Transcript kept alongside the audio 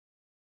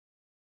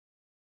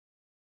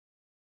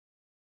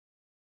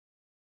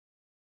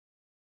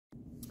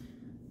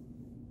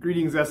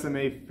Greetings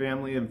SMA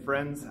family and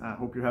friends. I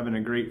hope you're having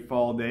a great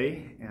fall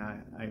day.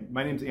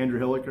 My name is Andrew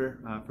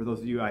Hilliker. For those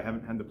of you I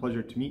haven't had the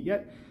pleasure to meet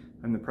yet,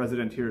 I'm the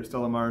president here at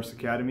Stella Maris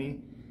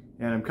Academy,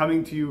 and I'm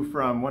coming to you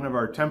from one of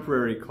our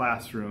temporary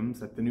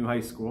classrooms at the new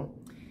high school.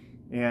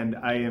 And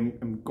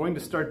I'm going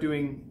to start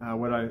doing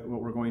what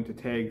we're going to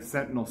tag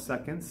Sentinel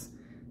Seconds.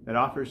 That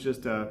offers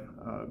just a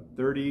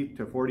 30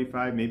 to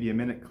 45, maybe a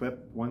minute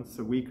clip once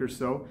a week or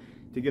so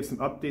to give some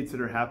updates that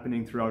are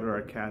happening throughout our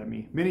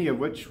academy, many of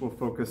which will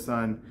focus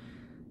on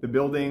the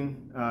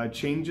building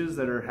changes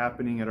that are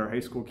happening at our high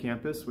school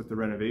campus with the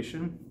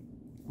renovation.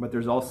 But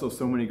there's also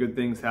so many good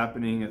things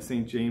happening at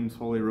St. James,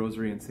 Holy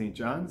Rosary, and St.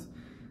 John's.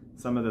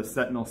 Some of the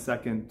Sentinel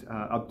Second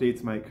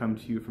updates might come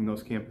to you from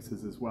those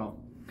campuses as well.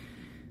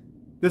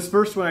 This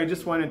first one, I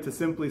just wanted to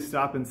simply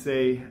stop and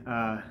say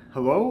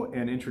hello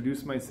and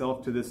introduce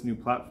myself to this new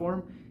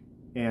platform.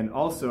 And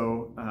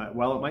also,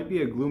 while it might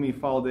be a gloomy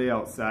fall day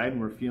outside and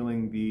we're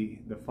feeling the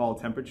fall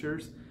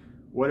temperatures,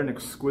 what an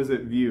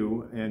exquisite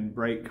view and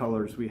bright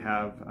colors we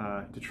have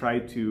to try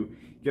to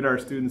get our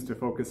students to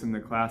focus in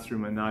the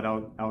classroom and not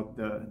out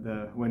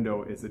the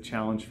window is a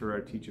challenge for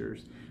our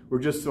teachers. We're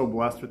just so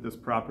blessed with this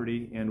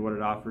property and what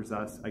it offers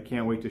us. I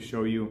can't wait to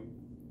show you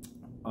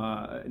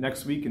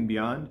next week and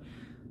beyond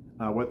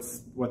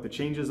what the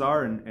changes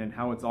are and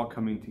how it's all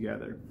coming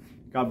together.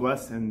 God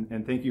bless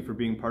and thank you for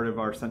being part of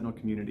our Sentinel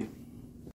community.